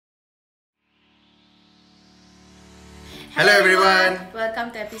Hello everyone! Welcome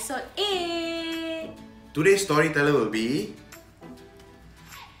to episode 8. Today's storyteller will be...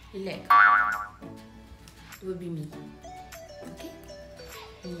 Relax. It will be me. Okay?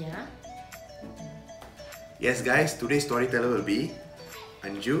 Me, yeah? Yes guys, today's storyteller will be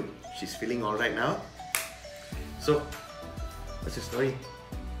Anju. She's feeling alright now. So, what's your story?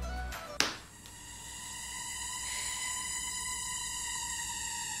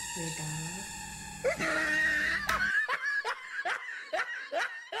 Wait,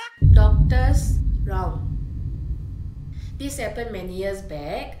 Doctor's round. This happened many years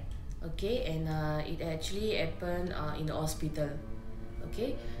back, okay, and it actually happened in the hospital,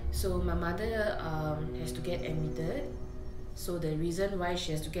 okay. So my mother has to get admitted. So the reason why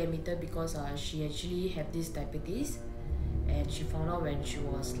she has to get admitted because she actually had this diabetes, and she found out when she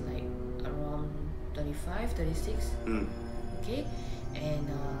was like around 35, 36, okay, and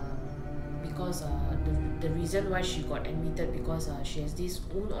because the reason why she got admitted because she has this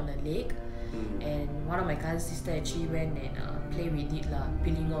wound on her leg, and one of my cousin's sister actually went and play with it lah,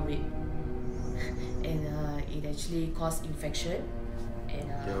 peeling off it, and it actually caused infection,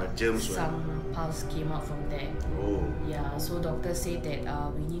 and germs some pus came out from there. Oh. Yeah, so doctor said that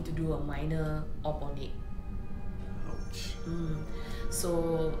we need to do a minor op on it. Ouch.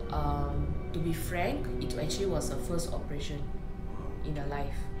 So to be frank, it actually was her first operation in her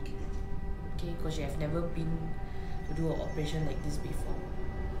life. Okay, because she have never been to do an operation like this before.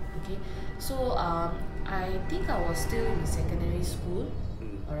 Okay, so I think I was still in secondary school,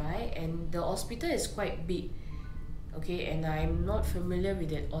 alright, and the hospital is quite big. Okay, and I'm not familiar with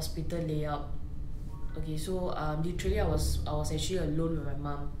that hospital layout. Okay, so literally I was actually alone with my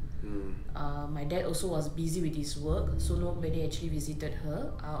mom. My dad also was busy with his work, so nobody actually visited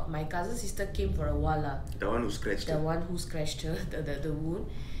her. My cousin sister came for a while lah. The one who scratched her? The one who scratched her, the wound.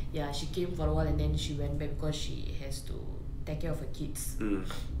 Yeah, she came for a while and then she went back because she has to take care of her kids.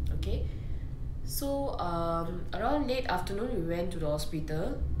 Okay, so around late afternoon we went to the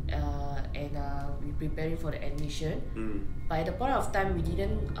hospital and we preparing for the admission. By the point of time we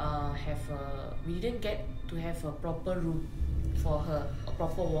didn't get to have a proper room for her, a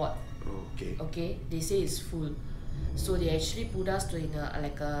proper ward. Okay. Okay, they say it's full, so they actually put us in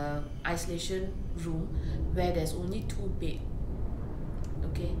a isolation room where there's only 2 beds.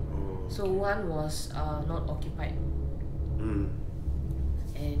 Okay, so one was not occupied, and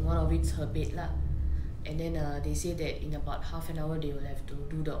one of it's her bed lah. And then they say that in about half an hour they will have to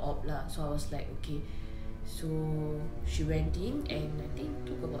do the op lah. So I was like, okay. So she went in and I think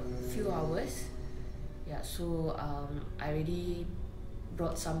took about a few hours. Yeah, so I already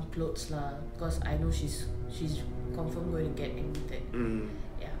brought some clothes lah because I know she's confirm going to get admitted.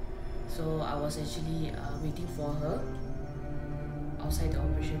 Yeah, so I was actually waiting for her outside the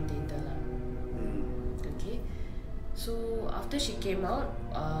operation theatre lah. Okay, so after she came out,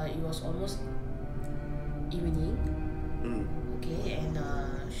 it was almost evening. Okay, and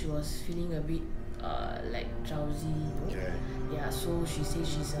she was feeling a bit like drowsy, you know. Yeah, so she said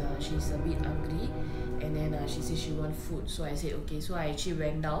she's a bit hungry, and then she said she want food. So I said okay. So I actually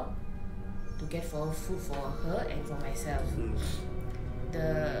went down to get food for her and for myself.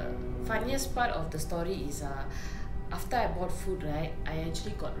 The funniest part of the story is after I bought food, right, I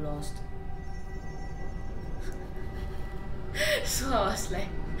actually got lost. So I was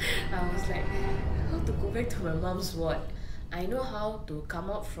like, how to go back to my mom's ward? I know how to come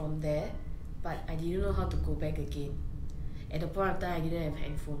out from there, but I didn't know how to go back again. At the point of time, I didn't have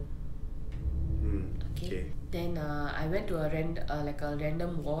handphone. Okay. Then I went to a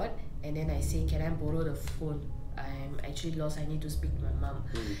random ward, and then I say, can I borrow the phone? I'm actually lost. I need to speak to my mom.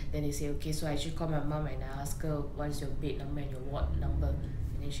 Then they say okay. So I actually called my mom and I asked her what is your bed number and your ward number,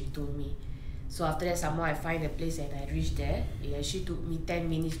 and then she told me. So after that, somehow I find the place and I reached there. It actually took me 10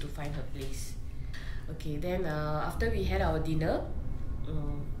 minutes to find her place. Okay, then after we had our dinner,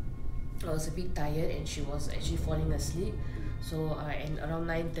 I was a bit tired and she was actually falling asleep. So and around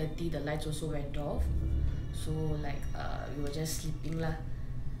 9:30 the lights also went off. So like we were just sleeping lah.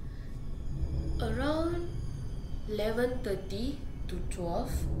 Around 11:30 to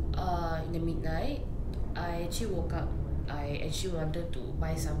 12 in the midnight, I actually woke up. I actually wanted to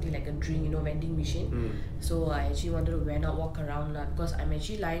buy something like a drink, you know, vending machine. So I actually wanted to went out, walk around lah, because I'm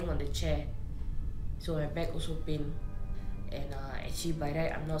actually lying on the chair. So my back also pain. And actually by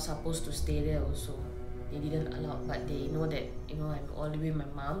right I'm not supposed to stay there also. They didn't allow, but they know that, you know, I'm all the way with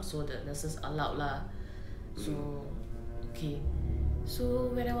my mom, so the nurses allowed lah. So okay.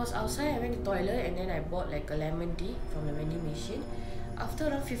 So when I was outside, I went to the toilet and then I bought like a lemon tea from the vending machine.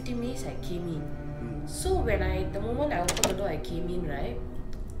 After around 15 minutes, I came in. So the moment I opened the door, I came in, right?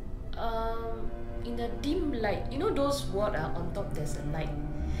 In the dim light, you know those ward on top there's a light.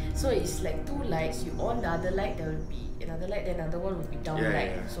 So it's like two lights, you on the other light, there will be another light, then another one will be down Yeah,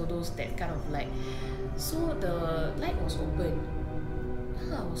 light. yeah. So those that kind of light. So the light was open.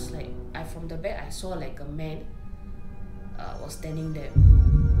 Then I was like, from the back I saw like a man was standing there.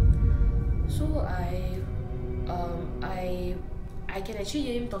 So I can actually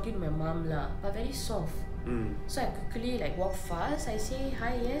hear him talking to my mom lah, but very soft. So I quickly like walk fast. I say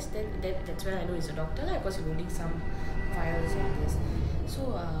hi, yes. Then that's when I know it's a doctor lah, because he's holding some files and this.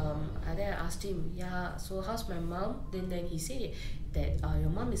 So and then I asked him, yeah. So how's my mom? Then he said that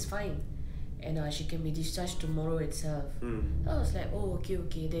your mom is fine, and she can be discharged tomorrow itself. So I was like, oh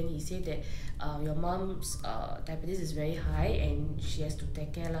okay. Then he said that your mom's diabetes is very high and she has to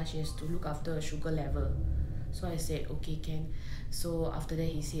take care lah. She has to look after her sugar level. So I said okay, can. So after that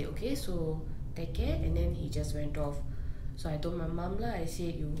he said okay, so take care, and then he just went off. So I told my mom lah, I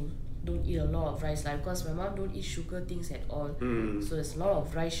said you don't eat a lot of rice lah, because my mom don't eat sugar things at all. So there's a lot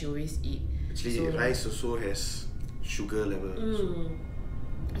of rice she always eat. Actually, so, rice also has sugar level.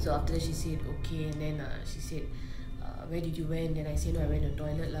 So after that she said okay, and then she said where did you went? Then I said no, I went to the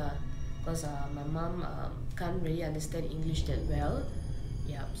toilet lah, because my mom can't really understand English that well.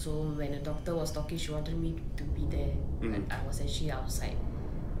 Yeah, so when the doctor was talking, she wanted me to be there, but I was actually outside.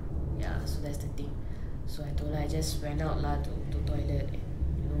 Yeah, so that's the thing. So I told her I just went out lah to toilet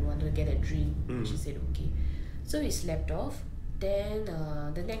and wanted to get a drink. She said okay. So we slept off. Then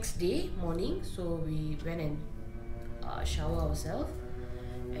the next day morning, so we went and shower ourselves,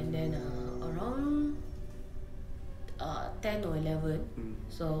 and then around 10 or 11,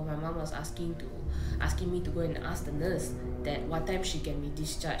 so my mom was asking me to go and ask the nurse that what time she can be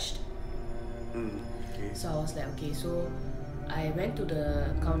discharged. Okay. So I was like okay. So I went to the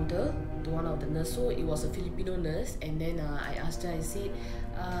counter to one of the nurses. So it was a Filipino nurse, and then I asked her, I said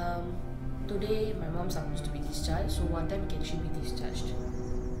today my mom's supposed to be discharged, so what time can she be discharged?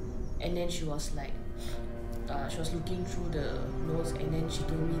 And then she was like she was looking through the notes, and then she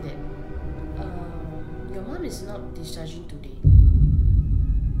told me that your mom is not discharging today.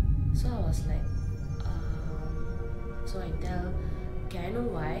 So I was like so I tell, okay, I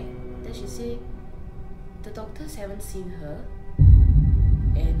know why. Then she said the doctors haven't seen her,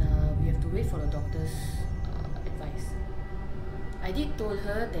 and we have to wait for the doctor's advice. I did told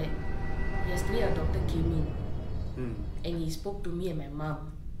her that yesterday a doctor came in and he spoke to me and my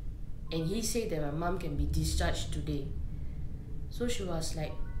mom, and he said that my mom can be discharged today. So she was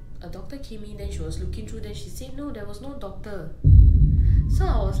like, a doctor came in, then she was looking through, then she said no, there was no doctor. So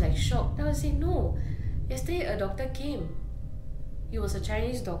I was like shocked. Then I said no, yesterday a doctor came. He was a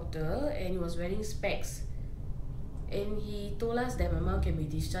Chinese doctor and he was wearing specs, and he told us that my mom can be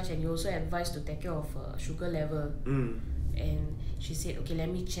discharged, and he also advised to take care of sugar level. And she said okay, let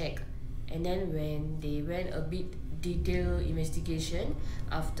me check. And then when they went a bit detailed investigation,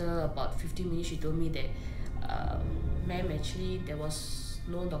 after about 15 minutes she told me that ma'am, actually there was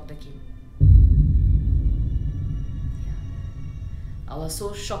no doctor came. I was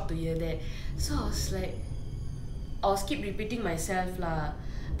so shocked to hear that. So I was like, I was keep repeating myself lah.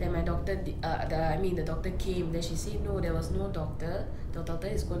 Then my doctor, the doctor came. Then she said no, there was no doctor. The doctor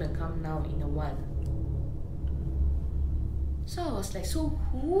is gonna come now in a while. So I was like, so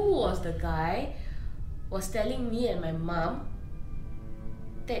who was the guy was telling me and my mom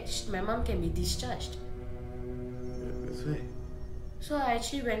that my mom can be discharged? That's right. So I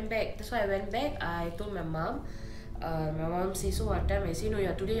actually went back. That's why I went back. I told my mom. My mom said, so what time? I said, no,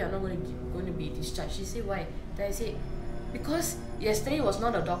 today you're not going to be discharged. She said, why? Then I said, because yesterday was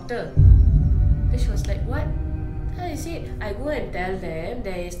not a doctor. Then she was like, what? Then I said, I go and tell them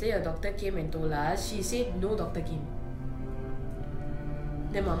that yesterday a doctor came and told us. She said no doctor came.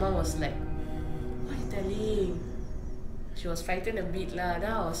 Then my mom was like, what are you telling? She was frightened a bit lah.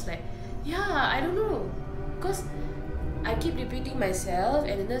 Then I was like, yeah, I don't know, because I keep repeating myself,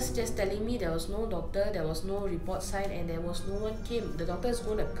 and the nurse just telling me there was no doctor, there was no report signed, and there was no one came. The doctor is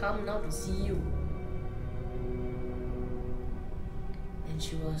going to come now to see you. And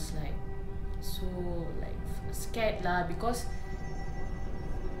she was like so like scared lah, because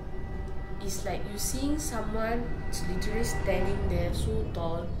it's like you seeing someone literally standing there so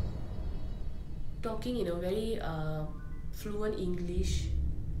tall, talking in a very fluent English,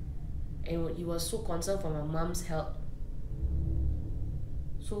 and he was so concerned for my mom's health.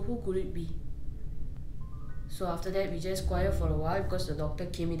 So who could it be? So after that we just quiet for a while, because the doctor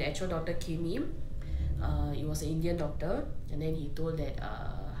came in, the actual doctor came in. It was an Indian doctor, and then he told that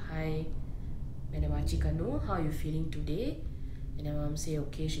hi Madam Achikanu, how are you feeling today? And then mom say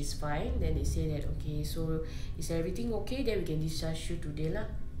okay, she's fine. Then they say that okay, so is everything okay, then we can discharge you today lah.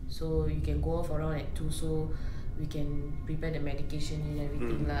 So you can go off around at 2, so we can prepare the medication and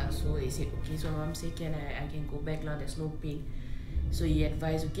everything lah. So they said okay, so mom said I can go back lah, there's no pain. So he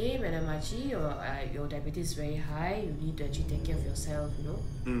advised, okay, Madam Achi, your diabetes is very high, you need to actually take care of yourself, you know.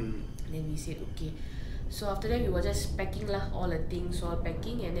 And then we said okay. So after that we were just packing lah, all the things, all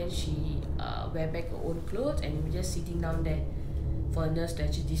packing, and then she wear back her own clothes, and we were just sitting down there for a nurse to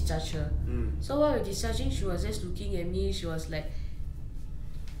actually discharge her. So while we were discharging, she was just looking at me, she was like,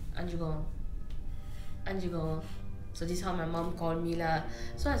 Anju gone. Anju gone. So this is how my mom called me lah.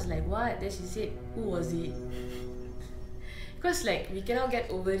 So I was like, what? Then she said, who was it? Because like we cannot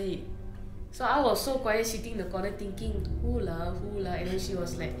get over it. So I was so quiet sitting in the corner thinking, who lah? And then she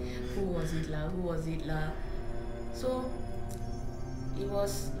was like, who was it lah? So it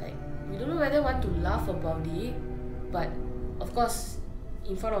was like, we don't know whether I want to laugh about it, but of course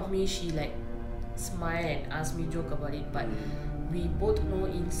in front of me she like smiled and asked me joke about it, but we both know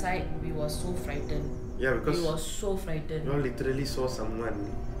inside we were so frightened. Yeah, because we were so frightened. You all literally saw someone.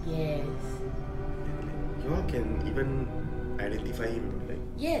 Yes. You all can even identify him, like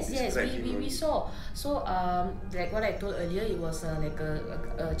yes, we saw. So like what I told earlier, it was like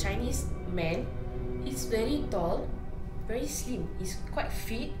a Chinese man. He's very tall, very slim. He's quite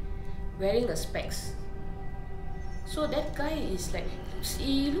fit, wearing a specs. So that guy is like,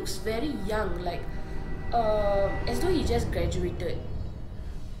 he looks very young, like as though he just graduated.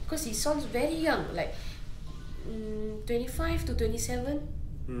 Because he sounds very young, like 25 to 27.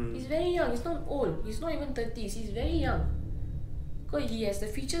 He's very young. He's not old. He's not even 30s. He's very young. Because he has the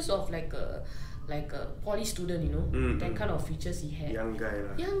features of like a poly student, you know. That kind of features he had. Young guy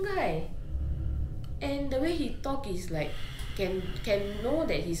lah. Young guy. And the way he talk is like can know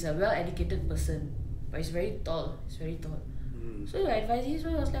that he's a well-educated person, but he's very tall. So you advise him. So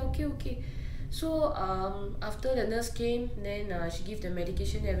he was like okay. So after the nurse came, then she gave the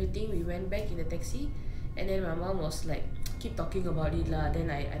medication and everything. We went back in the taxi, and then my mom was like, keep talking about it lah. Then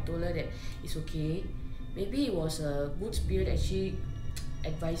I told her that it's okay. Maybe it was a good spirit actually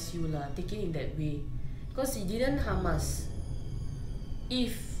advise you lah. Take it in that way, because he didn't harm us.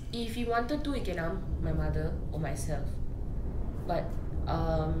 If he wanted to, he can harm my mother or myself. But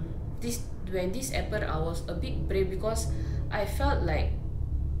when this happened, I was a bit brave because I felt like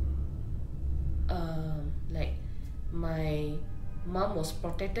my mom was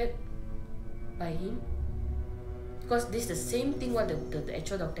protected by him, because this is the same thing what the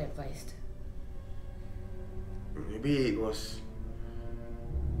actual doctor advised. Maybe it was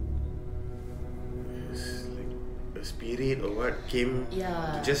like a spirit or what came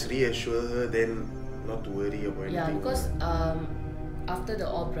to just reassure her, then not to worry about anything. Yeah, because after the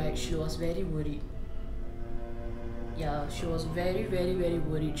op, right, she was very worried. Yeah, she was very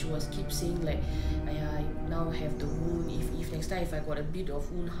worried. She was keep saying like, I now have the wound. If next time if I got a bit of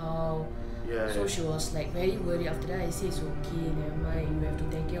wound, how? So she was like very worried. After that, I said it's okay, never mind. You have to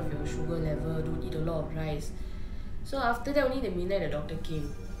take care of your sugar level. Don't eat a lot of rice. So after that, only the midnight the doctor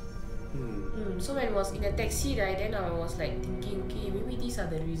came. So when I was in a taxi, right, then I was like thinking, okay, maybe these are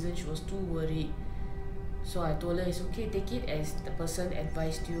the reasons she was too worried. So I told her it's okay, take it as the person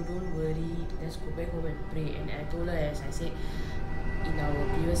advised you, don't worry, let's go back home and pray. And I told her, as I said in our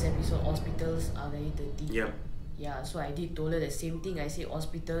previous episode, hospitals are very dirty. Yeah, so I did told her the same thing. I said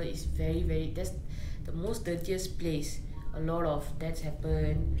hospital is very, that's the most dirtiest place. A lot of deaths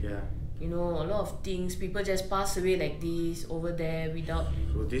happen. You know, a lot of things, people just pass away like this over there without.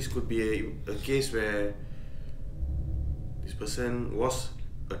 So this could be a case where this person was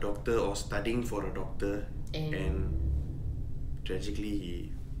a doctor or studying for a doctor, and tragically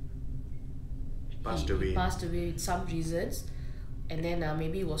he passed away. He passed away with some reasons, and then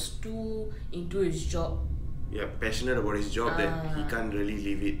maybe he was too into his job. Yeah, passionate about his job that he can't really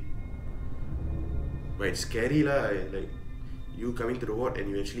leave it. But it's scary lah, like you coming to the ward and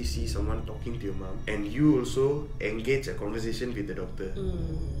you actually see someone talking to your mom, and you also engage a conversation with the doctor.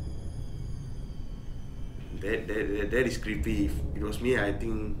 That is creepy. If it was me, I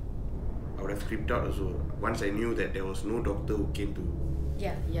think I would have creeped out also. Once I knew that there was no doctor who came to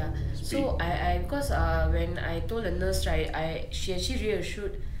speak. So I because when I told the nurse, right, she actually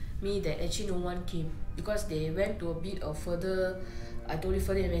reassured me that actually no one came, because they went to a bit of further. I told you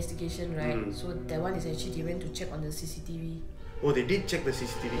further investigation, right? So that one is actually they went to check on the CCTV. Oh, they did check the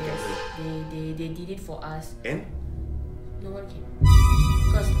CCTV camera. They did it for us. And no one came.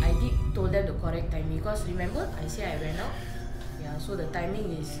 Because I did told them the correct timing. Because remember, I said I ran out. Yeah, so the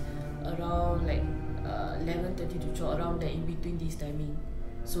timing is around like 11:30 to 12, around there, in between this timing.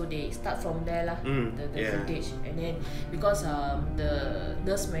 So they start from there lah, the footage. And then because the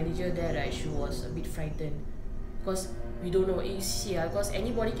nurse manager there, right, she was a bit frightened. Because we don't know. It's here because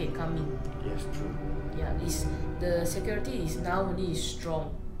anybody can come in. Yes, true. Yeah, is the security is now only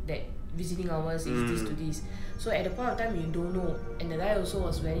strong that visiting hours is this to this. So at the point of time you don't know, and the guy also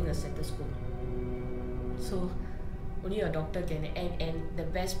was wearing a stethoscope. So only a doctor can. And the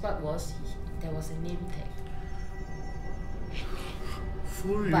best part was there was a name tag.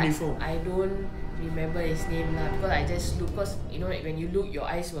 Full But uniform. I don't remember his name lah because I just look, because you know when you look your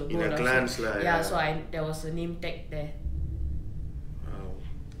eyes will go In a down. glance So, lah. yeah, so there was a name tag there. Wow.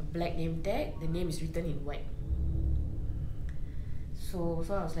 A black name tag. The name is written in white. So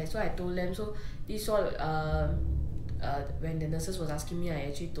I was like, so I told them. So this all when the nurses was asking me, I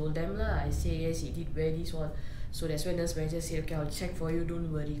actually told them lah. I say yes, he did wear this all. So that's when nurse manager said, okay, I'll check for you.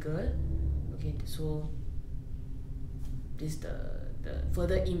 Don't worry, girl. Okay, so this the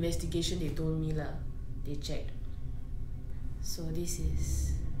further investigation they told me lah. They checked. So this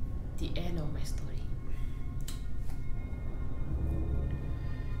is the end of my story.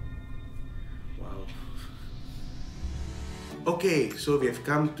 Wow. Okay, so we have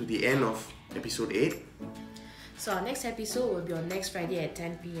come to the end of episode 8. So our next episode will be on next Friday at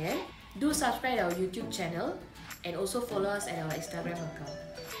 10 p.m. Do subscribe our YouTube channel and also follow us at our Instagram account.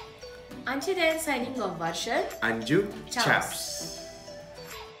 Until then, signing off, Varshan. Anju, Chaps. chaps.